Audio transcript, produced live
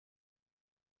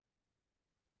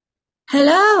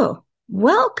Hello,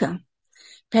 welcome.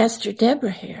 Pastor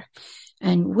Deborah here,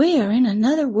 and we are in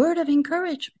another word of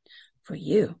encouragement for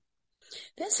you.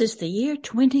 This is the year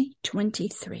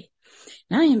 2023,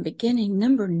 and I am beginning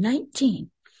number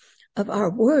 19 of our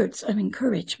words of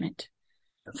encouragement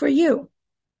for you.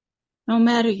 No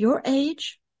matter your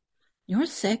age, your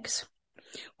sex,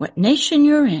 what nation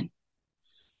you're in,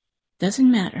 doesn't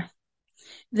matter.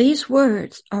 These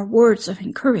words are words of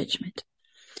encouragement.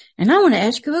 And I want to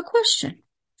ask you a question.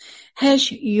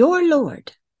 Has your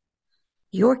Lord,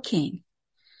 your King,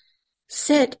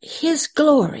 set his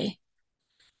glory,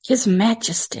 his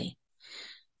majesty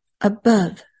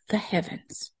above the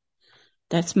heavens?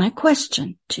 That's my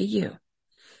question to you.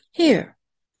 Here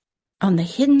on the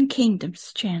Hidden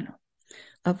Kingdoms channel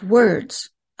of Words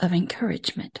of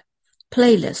Encouragement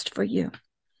playlist for you.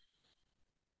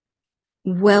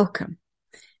 Welcome.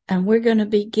 And we're going to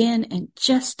begin in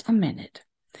just a minute.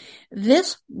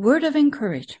 This word of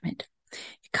encouragement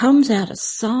comes out of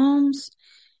Psalms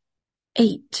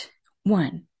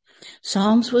 8:1.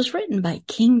 Psalms was written by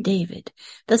King David,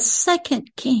 the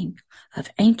second king of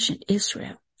ancient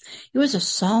Israel. He was a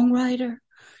songwriter.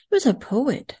 He was a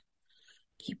poet.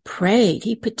 He prayed.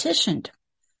 He petitioned.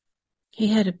 He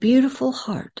had a beautiful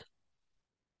heart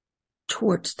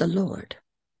towards the Lord.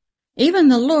 Even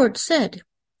the Lord said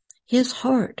his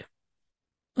heart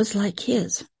was like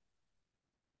his.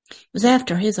 It was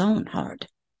after his own heart.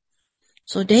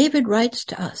 So David writes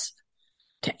to us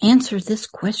to answer this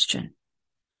question.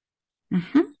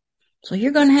 So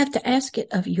you're going to have to ask it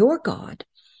of your God,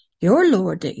 your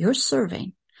Lord that you're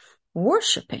serving,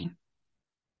 worshiping.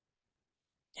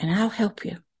 And I'll help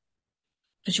you.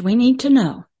 Because we need to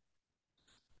know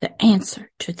the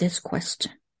answer to this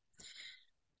question.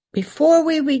 Before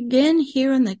we begin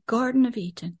here in the Garden of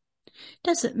Eden,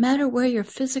 doesn't matter where your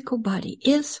physical body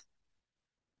is,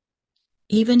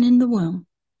 even in the womb,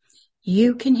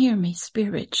 you can hear me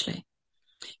spiritually.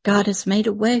 God has made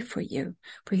a way for you,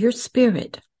 for your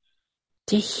spirit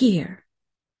to hear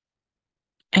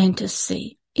and to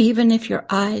see, even if your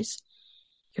eyes,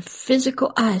 your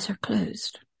physical eyes are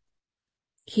closed.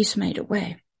 He's made a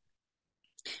way.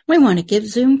 We want to give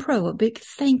Zoom Pro a big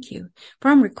thank you for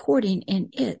I'm recording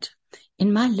in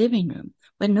my living room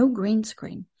with no green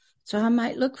screen. So I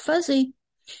might look fuzzy.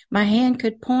 My hand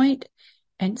could point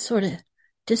and sort of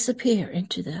disappear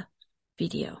into the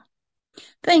video.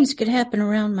 Things could happen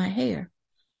around my hair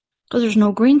because there's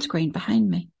no green screen behind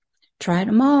me. Tried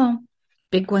them all.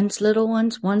 Big ones, little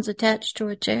ones, ones attached to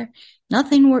a chair.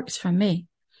 Nothing works for me.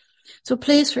 So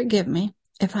please forgive me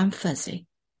if I'm fuzzy.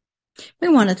 We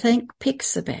want to thank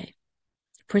Pixabay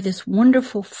for this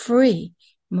wonderful free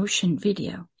motion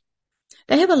video.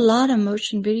 They have a lot of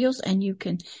motion videos and you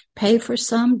can pay for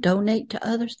some, donate to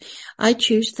others. I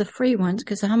choose the free ones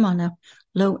because I'm on a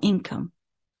low income.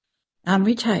 I'm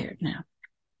retired now.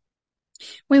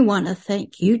 We want to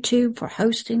thank YouTube for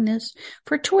hosting this,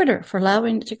 for Twitter for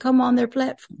allowing it to come on their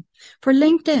platform, for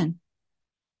LinkedIn.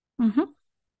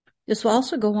 This will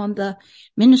also go on the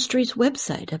ministry's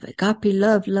website of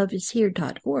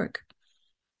agapeloveloveishere.org.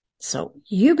 So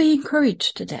you be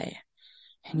encouraged today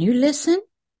and you listen.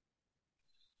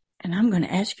 And I'm going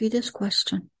to ask you this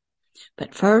question.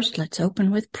 But first, let's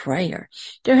open with prayer.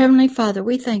 Dear Heavenly Father,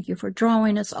 we thank you for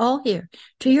drawing us all here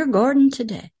to your garden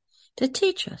today to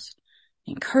teach us,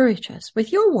 encourage us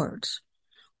with your words,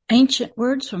 ancient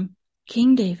words from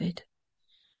King David,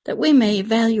 that we may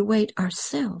evaluate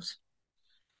ourselves.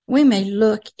 We may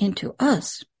look into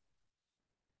us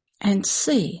and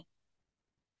see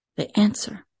the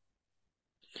answer.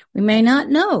 We may not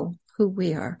know who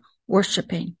we are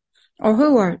worshiping or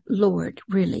who our Lord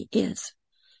really is,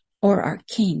 or our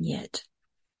King yet.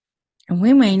 And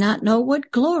we may not know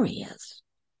what glory is,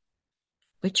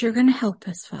 but you're going to help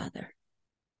us, Father,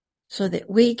 so that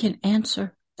we can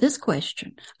answer this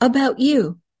question about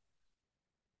you,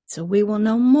 so we will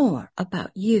know more about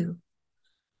you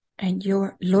and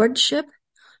your lordship,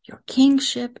 your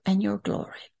kingship, and your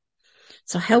glory.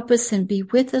 So help us and be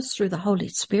with us through the Holy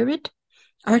Spirit,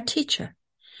 our teacher,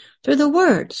 through the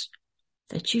words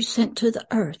that you sent to the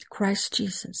earth, Christ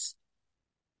Jesus,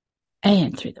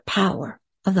 and through the power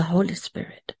of the Holy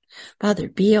Spirit. Father,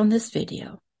 be on this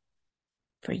video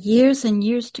for years and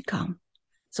years to come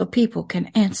so people can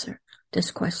answer this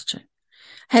question.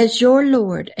 Has your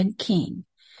Lord and King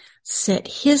set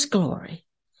his glory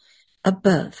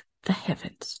above the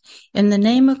heavens? In the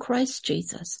name of Christ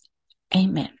Jesus,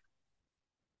 amen.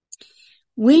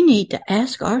 We need to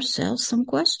ask ourselves some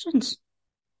questions.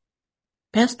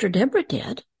 Pastor Deborah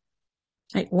did.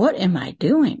 Like, what am I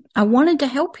doing? I wanted to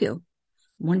help you.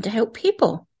 I wanted to help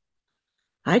people.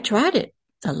 I tried it.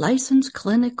 the licensed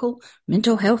clinical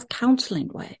mental health counseling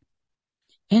way,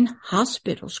 in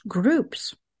hospitals,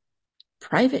 groups,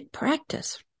 private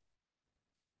practice.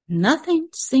 Nothing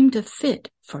seemed to fit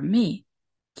for me.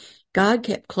 God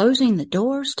kept closing the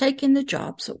doors, taking the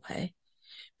jobs away,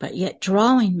 but yet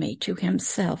drawing me to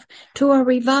himself, to a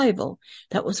revival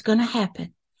that was going to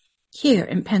happen here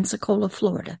in Pensacola,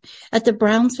 Florida, at the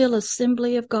Brownsville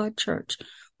Assembly of God Church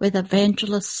with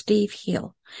evangelist Steve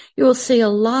Hill. You will see a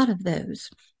lot of those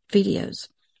videos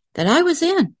that I was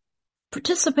in,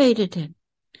 participated in,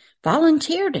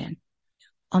 volunteered in,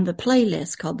 on the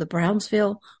playlist called the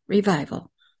Brownsville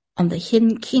Revival on the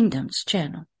Hidden Kingdoms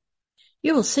channel.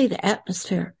 You will see the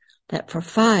atmosphere that for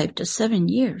 5 to 7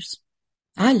 years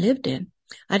I lived in.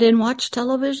 I didn't watch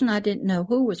television. I didn't know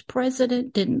who was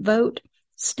president, didn't vote,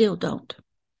 still don't.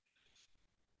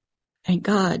 And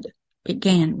God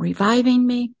began reviving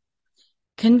me,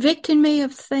 convicting me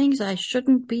of things I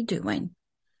shouldn't be doing,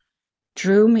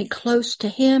 drew me close to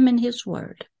him and his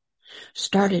word,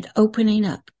 started opening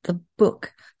up the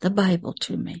book, the Bible,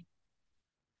 to me.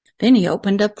 Then he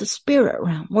opened up the spirit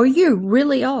realm where you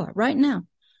really are right now,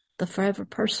 the forever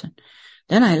person.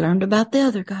 Then I learned about the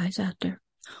other guys out there,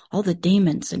 all the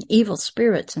demons and evil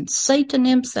spirits and Satan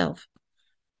himself,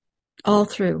 all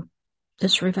through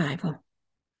this revival.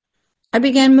 I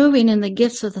began moving in the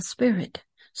gifts of the Spirit,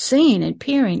 seeing and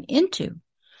peering into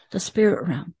the spirit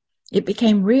realm. It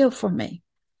became real for me.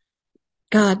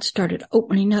 God started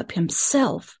opening up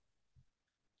himself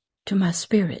to my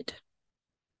spirit.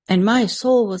 And my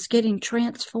soul was getting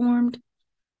transformed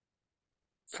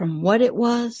from what it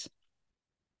was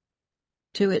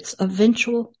to its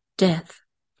eventual death.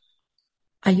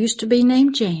 I used to be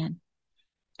named Jan,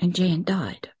 and Jan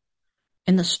died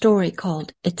in the story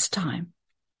called It's Time.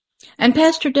 And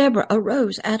Pastor Deborah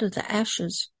arose out of the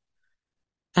ashes,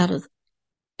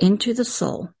 into the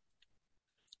soul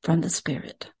from the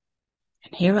spirit.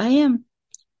 And here I am,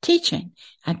 teaching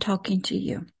and talking to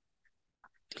you.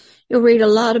 You'll read a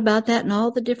lot about that in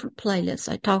all the different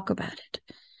playlists. I talk about it.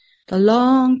 The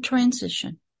long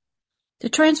transition, the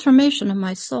transformation of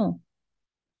my soul,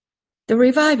 the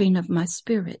reviving of my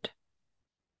spirit,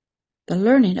 the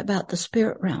learning about the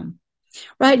spirit realm.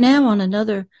 Right now on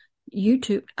another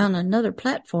YouTube, on another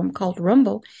platform called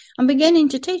Rumble, I'm beginning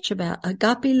to teach about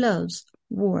Agape Love's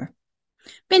War.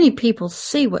 Many people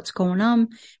see what's going on,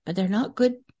 but they're not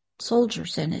good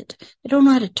soldiers in it. They don't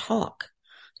know how to talk.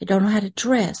 They don't know how to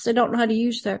dress. They don't know how to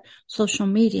use their social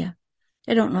media.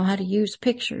 They don't know how to use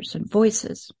pictures and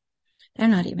voices. They're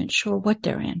not even sure what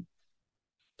they're in.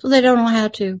 So they don't know how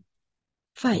to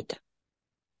fight.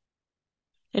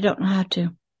 They don't know how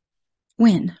to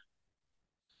win.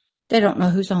 They don't know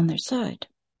who's on their side.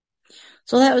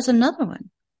 So that was another one.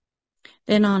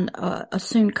 Then on a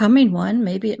soon coming one,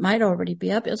 maybe it might already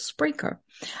be up, is Spreaker.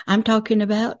 I'm talking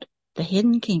about the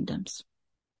hidden kingdoms.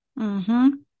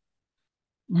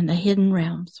 And the hidden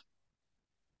realms.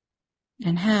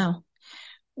 And how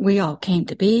we all came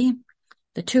to be,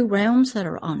 the two realms that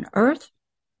are on earth,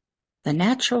 the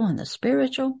natural and the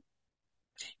spiritual,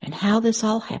 and how this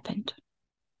all happened.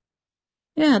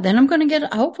 Yeah, then I'm going to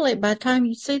get, hopefully by the time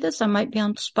you see this, I might be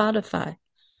on Spotify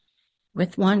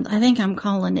with one, I think I'm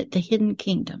calling it The Hidden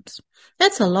Kingdoms.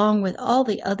 That's along with all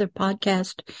the other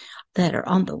podcasts that are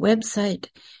on the website,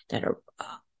 that are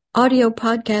audio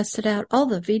podcasted out, all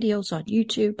the videos on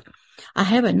YouTube. I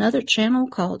have another channel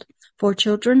called For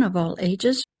Children of All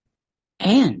Ages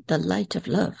and The Light of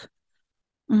Love.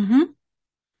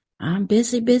 I'm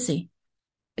busy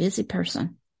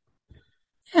person.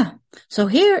 Yeah. So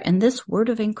here in this word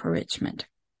of encouragement,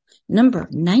 number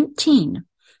 19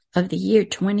 of the year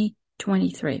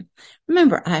 2023.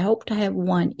 Remember, I hope to have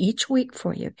one each week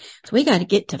for you. So we got to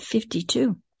get to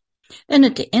 52. And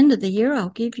at the end of the year, I'll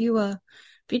give you a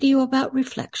video about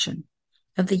reflection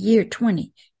of the year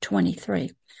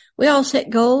 2023. We all set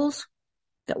goals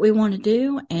that we want to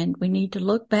do, and we need to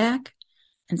look back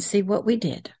and see what we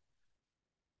did.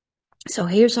 So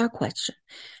here's our question.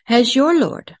 Has your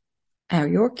Lord, or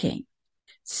your King,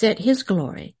 set his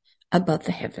glory above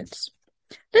the heavens?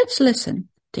 Let's listen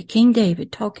to King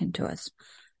David talking to us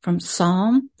from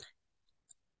Psalm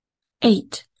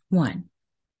 8:1.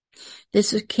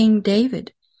 This is King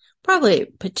David, probably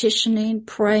petitioning,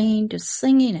 praying, just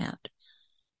singing out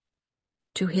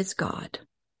to his God.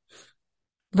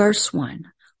 Verse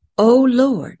 1, O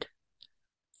Lord,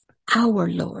 our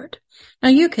Lord. Now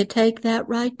you could take that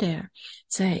right there.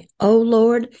 Say, O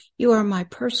Lord, you are my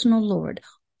personal Lord,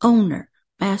 owner,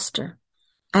 master.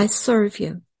 I serve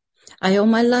you. I owe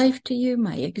my life to you,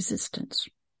 my existence.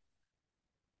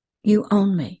 You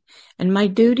own me, and my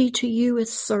duty to you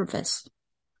is service.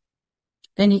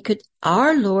 Then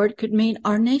our Lord could mean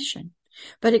our nation,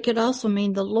 but it could also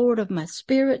mean the Lord of my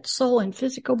spirit, soul, and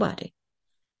physical body.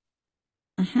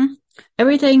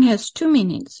 Everything has two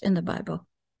meanings in the Bible.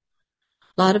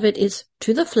 A lot of it is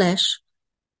to the flesh,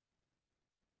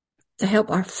 to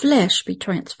help our flesh be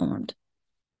transformed,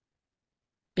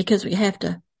 because we have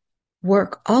to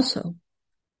work also,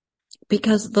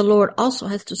 because the Lord also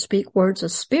has to speak words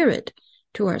of spirit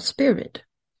to our spirit.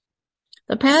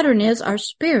 The pattern is our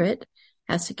spirit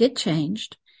has to get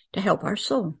changed to help our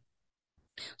soul.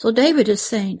 So David is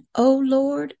saying, "O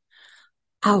Lord,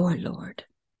 our Lord,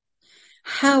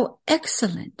 how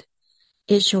excellent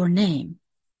is your name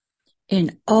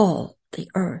in all the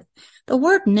earth." The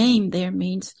word name there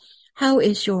means how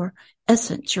is your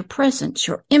essence, your presence,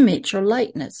 your image, your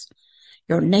likeness,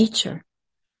 your nature.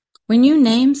 When you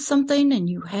name something and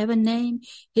you have a name,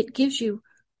 it gives you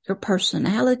your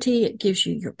personality, it gives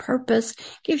you your purpose,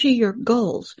 gives you your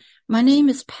goals. My name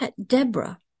is Pat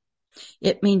Deborah.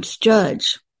 It means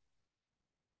judge,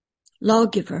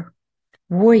 lawgiver,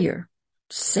 warrior,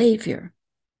 savior,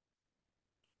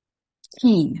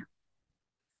 king.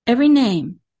 Every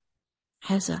name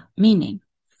has a meaning.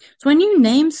 So when you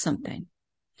name something,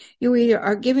 you either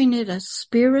are giving it a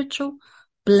spiritual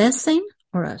blessing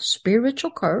or a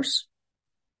spiritual curse,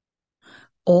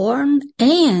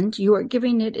 and you are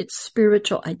giving it its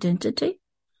spiritual identity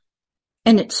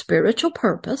and its spiritual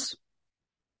purpose,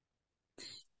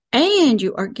 and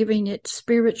you are giving it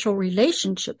spiritual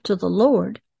relationship to the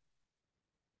Lord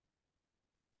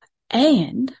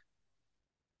and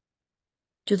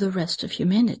to the rest of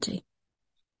humanity.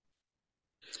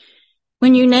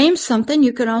 When you name something,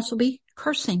 you can also be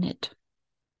cursing it.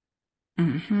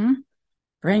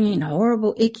 Bringing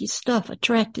horrible, icky stuff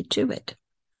attracted to it.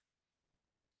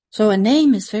 So a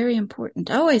name is very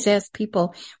important. I always ask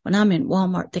people when I'm in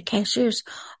Walmart, the cashiers,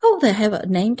 they have a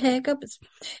name tag up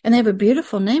and they have a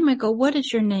beautiful name. I go, what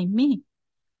does your name mean?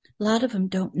 A lot of them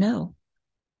don't know.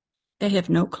 They have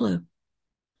no clue.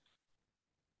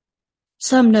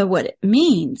 Some know what it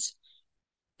means.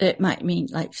 It might mean,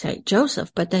 like, say,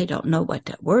 Joseph, but they don't know what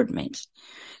that word means.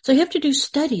 So you have to do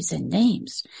studies in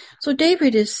names. So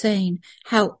David is saying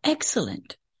how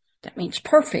excellent, that means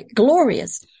perfect,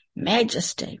 glorious,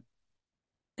 majesty,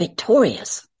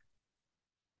 victorious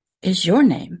is your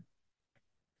name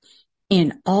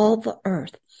in all the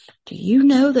earth. Do you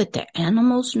know that the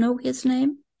animals know his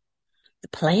name? The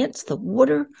plants, the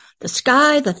water, the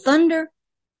sky, the thunder,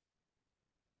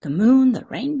 the moon, the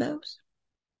rainbows.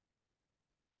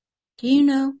 Do you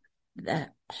know the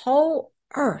whole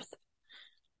earth,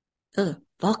 the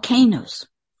volcanoes,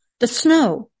 the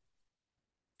snow,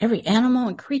 every animal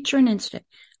and creature and insect,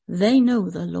 they know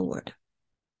the Lord.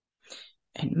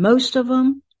 And most of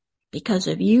them, because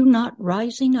of you not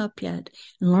rising up yet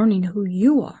and learning who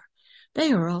you are,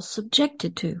 they are all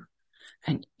subjected to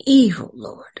an evil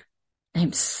Lord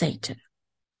named Satan.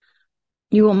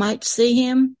 You might see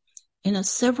him in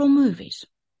several movies.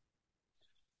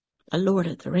 The Lord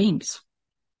of the Rings.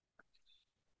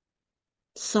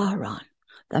 Sauron,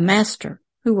 the master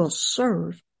who will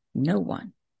serve no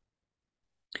one.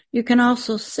 You can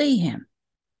also see him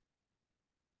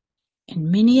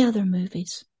in many other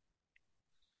movies.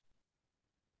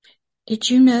 Did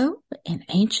you know that in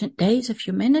ancient days of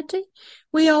humanity,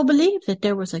 we all believed that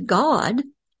there was a god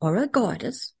or a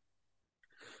goddess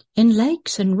in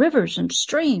lakes and rivers and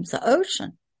streams, the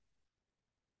ocean,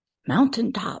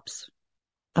 mountain tops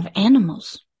of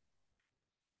animals.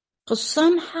 So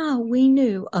somehow we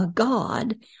knew a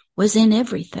God was in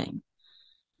everything,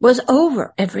 was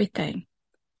over everything.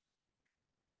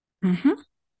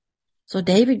 So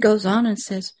David goes on and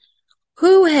says,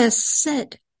 who has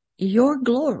set your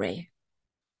glory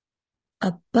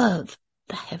above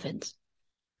the heavens?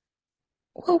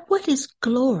 Well, what is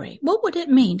glory? What would it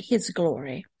mean, his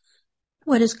glory?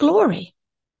 What is glory?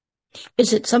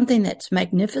 Is it something that's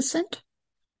magnificent,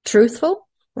 truthful,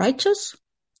 righteous,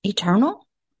 eternal?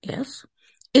 Yes.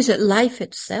 Is it life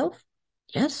itself?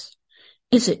 Yes.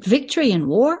 Is it victory in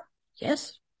war?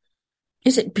 Yes.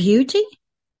 Is it beauty,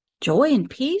 joy and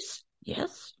peace?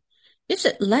 Yes. Is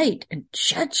it light and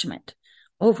judgment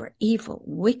over evil,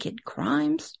 wicked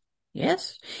crimes?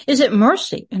 Yes. Is it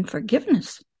mercy and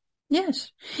forgiveness?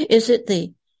 Yes. Is it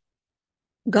the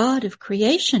God of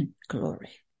creation glory?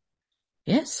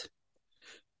 Yes.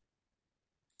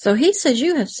 So he says,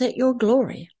 you have set your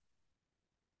glory.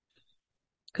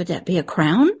 Could that be a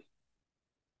crown?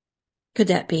 Could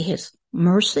that be his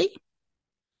mercy?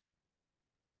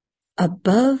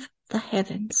 Above the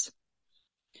heavens.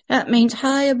 That means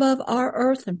high above our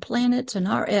earth and planets and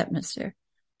our atmosphere.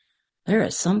 There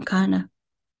is some kind of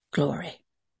glory.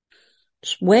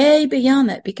 It's way beyond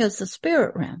that, because the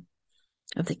spirit realm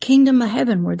of the kingdom of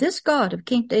heaven, where this God of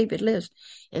King David lives,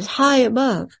 is high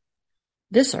above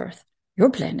this earth, your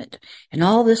planet, and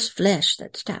all this flesh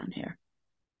that's down here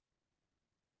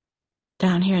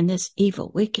in this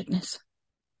evil wickedness.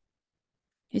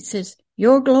 It says,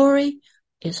 your glory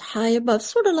is high above,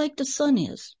 sort of like the sun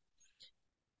is.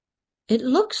 It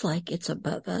looks like it's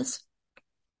above us,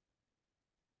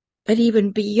 but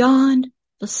even beyond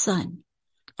the sun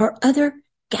are other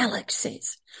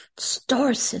galaxies,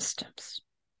 star systems,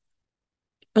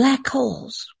 black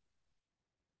holes,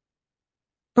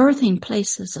 birthing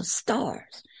places of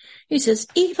stars. He says,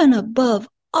 even above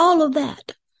all of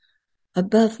that,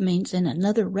 above means in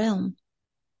another realm,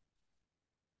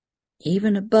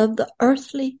 even above the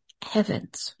earthly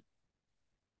heavens,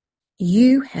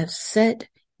 you have set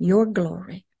your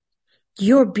glory,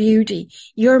 your beauty,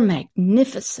 your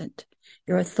magnificent,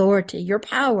 your authority, your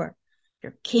power,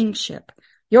 your kingship,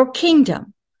 your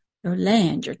kingdom, your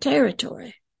land, your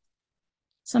territory.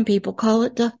 Some people call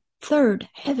it the third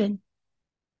heaven.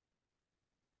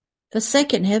 The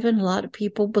second heaven, a lot of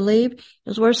people believe,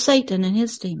 is where Satan and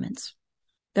his demons.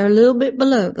 They're a little bit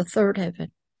below the third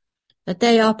heaven, that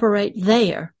they operate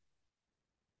there.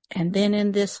 And then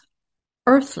in this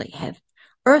earthly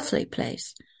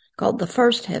place called the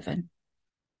first heaven,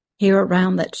 here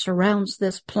around that surrounds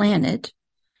this planet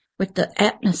with the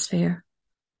atmosphere.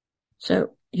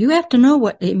 So you have to know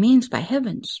what it means by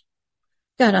heavens.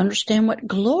 You got to understand what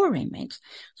glory means.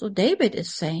 So David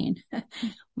is saying,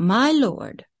 my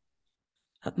Lord,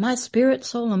 of my spirit,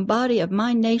 soul, and body, of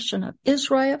my nation of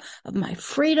Israel, of my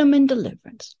freedom and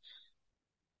deliverance,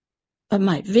 of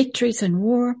my victories in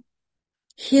war,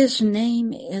 his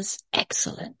name is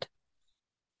excellent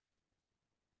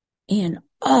in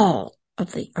all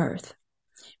of the earth.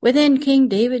 Within King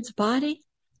David's body,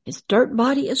 his dirt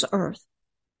body is earth.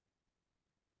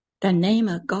 The name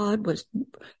of God was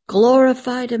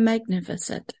glorified and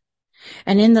magnificent.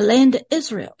 And in the land of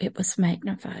Israel, it was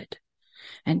magnified.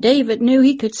 And David knew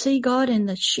he could see God in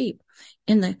the sheep,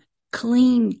 in the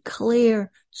clean,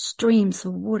 clear streams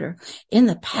of water, in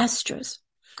the pastures.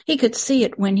 He could see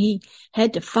it when he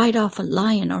had to fight off a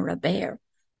lion or a bear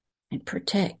and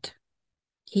protect.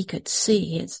 He could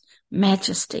see his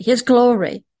majesty, his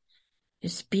glory,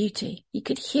 his beauty. He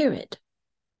could hear it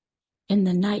in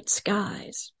the night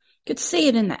skies. He could see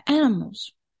it in the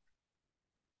animals.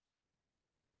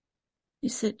 He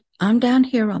said, I'm down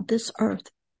here on this earth,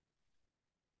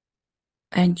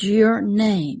 and your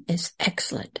name is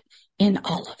excellent in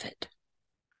all of it.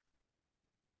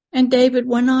 And David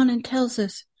went on and tells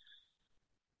us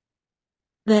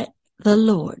that the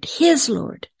Lord, his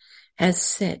Lord, has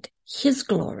set his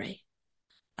glory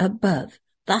above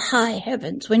the high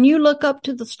heavens. When you look up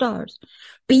to the stars,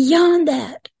 beyond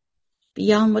that,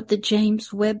 beyond what the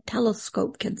James Webb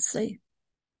telescope can see,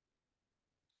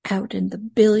 out in the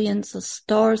billions of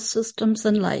star systems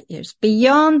and light years,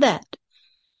 beyond that,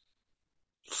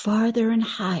 farther and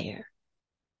higher,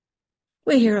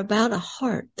 we hear about a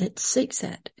heart that seeks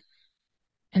that.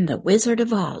 In The Wizard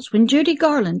of Oz, when Judy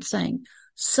Garland sang,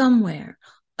 Somewhere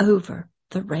Over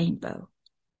the Rainbow,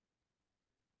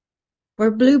 where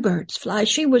bluebirds fly,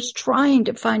 she was trying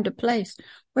to find a place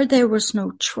where there was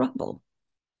no trouble.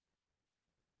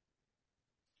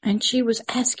 And she was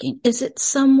asking, is it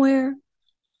somewhere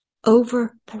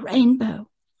over the rainbow?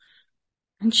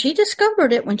 And she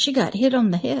discovered it when she got hit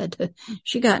on the head.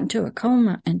 She got into a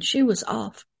coma and she was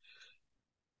off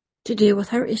to deal with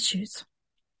her issues.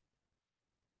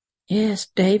 Yes,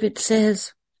 David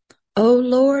says, O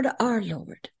Lord, our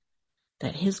Lord,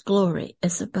 that his glory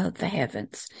is above the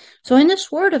heavens. So in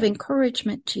this word of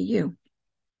encouragement to you,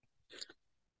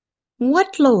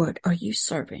 what Lord are you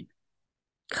serving?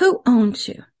 Who owns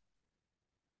you?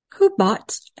 Who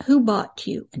bought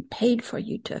you and paid for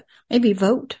you to maybe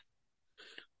vote?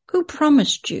 Who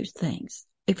promised you things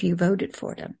if you voted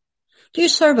for them? Do you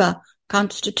serve a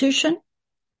constitution?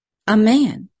 A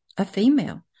man? A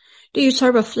female? Do you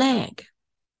serve a flag?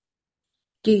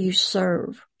 Do you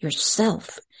serve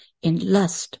yourself in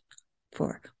lust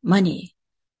for money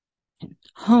and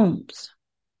homes,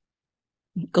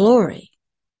 and glory,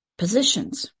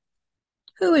 positions?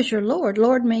 Who is your Lord?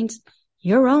 Lord means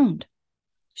you're owned.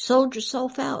 You sold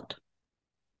yourself out.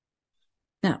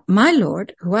 Now, my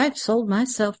Lord, who I've sold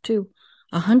myself to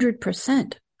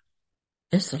 100%,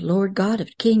 is the Lord God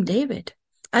of King David.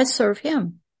 I serve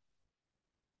him.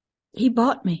 He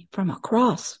bought me from a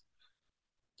cross.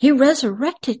 He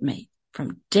resurrected me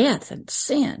from death and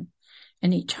sin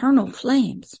and eternal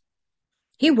flames.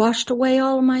 He washed away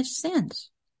all of my sins.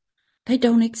 They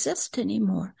don't exist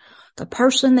anymore. The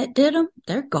person that did them,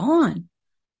 they're gone.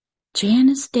 Jan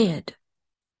is dead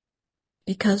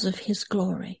because of his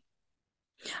glory.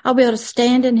 I'll be able to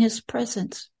stand in his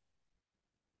presence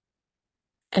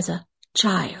as a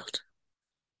child,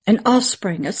 an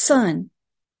offspring, a son,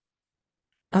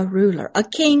 a ruler, a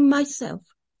king myself.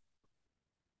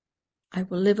 I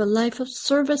will live a life of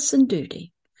service and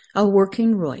duty, a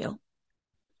working royal.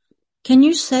 Can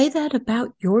you say that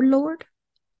about your Lord?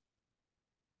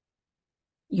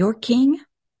 Your King?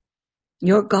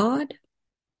 Your God?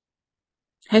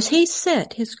 Has he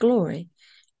set his glory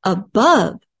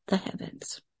above the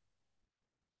heavens?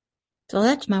 So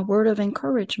that's my word of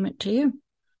encouragement to you.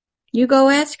 You go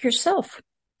ask yourself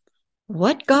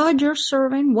what God you're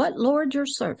serving, what Lord you're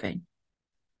serving.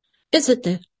 Is it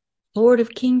the Lord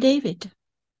of King David?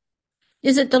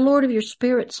 Is it the Lord of your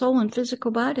spirit, soul, and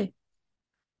physical body?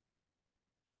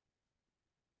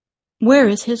 Where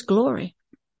is his glory?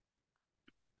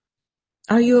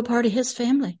 Are you a part of his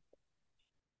family?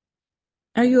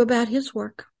 Are you about his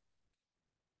work?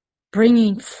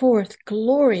 Bringing forth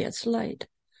glorious light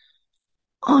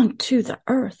onto the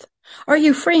earth. Are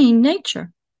you freeing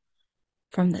nature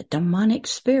from the demonic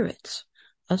spirits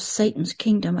of Satan's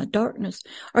kingdom of darkness?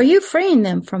 Are you freeing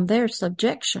them from their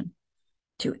subjection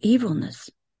to evilness?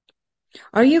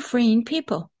 Are you freeing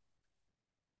people?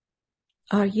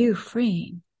 Are you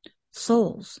freeing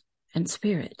souls and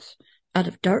spirits out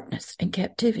of darkness and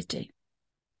captivity?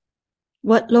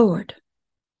 What Lord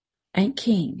and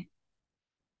King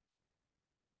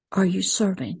are you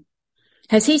serving?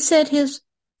 Has he set his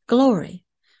glory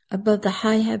above the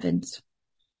high heavens?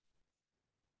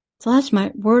 So that's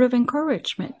my word of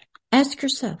encouragement. Ask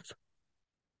yourself.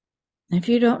 If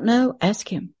you don't know, ask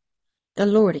him. The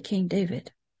Lord of King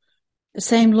David. The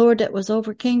same Lord that was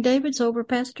over King David's over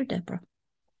Pastor Deborah.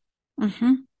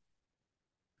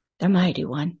 The mighty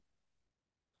one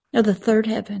of the third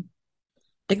heaven.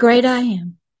 The great I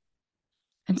am.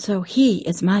 And so he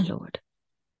is my Lord.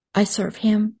 I serve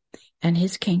him and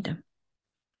his kingdom.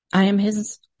 I am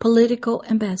his political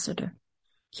ambassador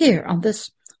here on this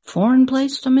foreign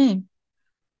place to me.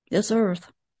 This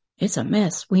earth, it's a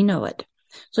mess. We know it.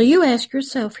 So you ask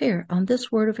yourself here on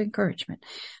this word of encouragement,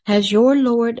 has your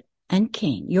Lord and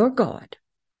King, your God,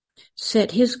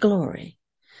 set his glory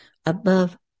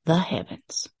above the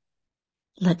heavens?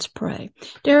 Let's pray.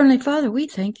 Dear Heavenly Father, we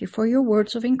thank you for your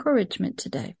words of encouragement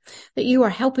today, that you are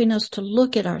helping us to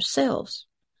look at ourselves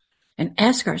and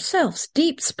ask ourselves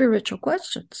deep spiritual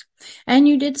questions. And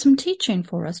you did some teaching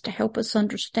for us to help us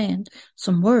understand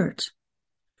some words.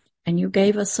 And you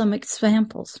gave us some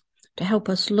examples to help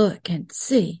us look and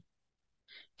see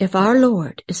if our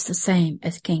Lord is the same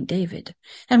as King David,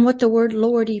 and what the word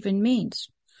Lord even means,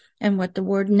 and what the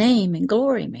word name and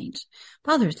glory means.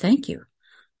 Father, thank you.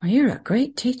 Well, you're a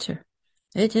great teacher.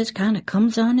 It just kind of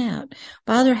comes on out.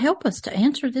 Father, help us to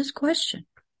answer this question.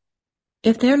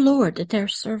 If their Lord that they're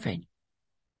serving,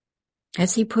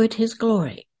 has he put his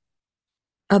glory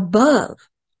above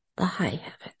the high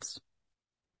heavens?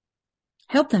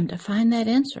 Help them to find that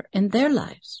answer in their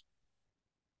lives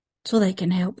so they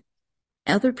can help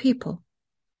other people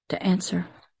to answer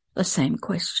the same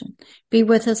question. Be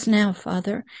with us now,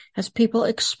 Father, as people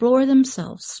explore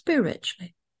themselves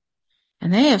spiritually.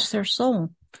 And they ask their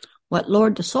soul what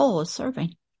Lord the soul is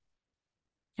serving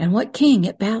and what king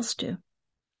it bows to.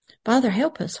 Father,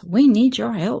 help us. We need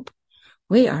your help.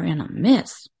 We are in a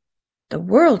mess. The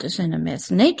world is in a mess.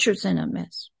 Nature's in a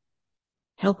mess.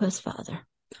 Help us, Father.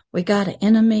 We got an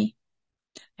enemy,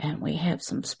 and we have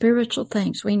some spiritual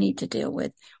things we need to deal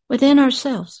with within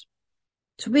ourselves.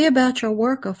 To be about your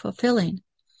work of fulfilling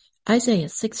Isaiah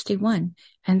 61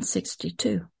 and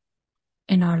 62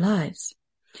 in our lives,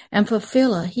 and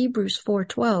fulfill a Hebrews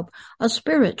 4:12, a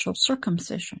spiritual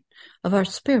circumcision of our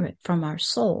spirit from our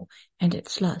soul and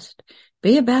its lust.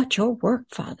 Be about your work,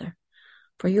 Father,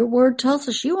 for your word tells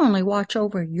us you only watch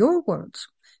over your words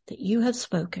that you have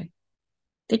spoken,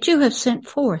 that you have sent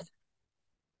forth.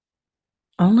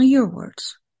 Only your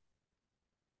words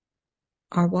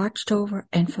are watched over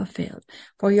and fulfilled.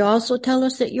 For you also tell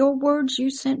us that your words you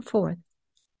sent forth,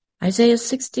 Isaiah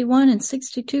 61 and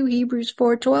 62, Hebrews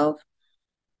 4:12,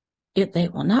 yet they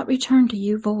will not return to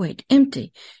you void,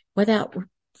 empty, without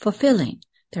fulfilling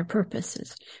their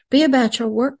purposes. Be about your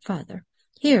work, Father,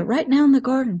 here, right now in the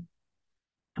garden.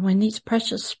 And when these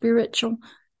precious spiritual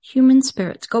human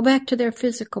spirits go back to their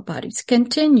physical bodies,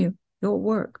 continue your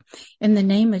work. In the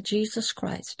name of Jesus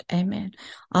Christ, amen.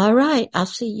 All right, I'll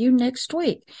see you next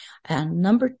week on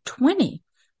number 20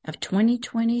 of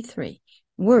 2023,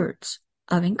 Words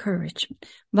of Encouragement.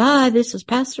 Bye, this is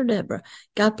Pastor Deborah.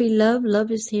 God be love.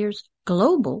 Love is Here's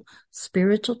Global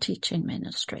Spiritual Teaching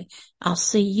Ministry. I'll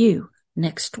see you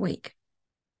next week.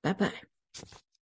 Bye-bye.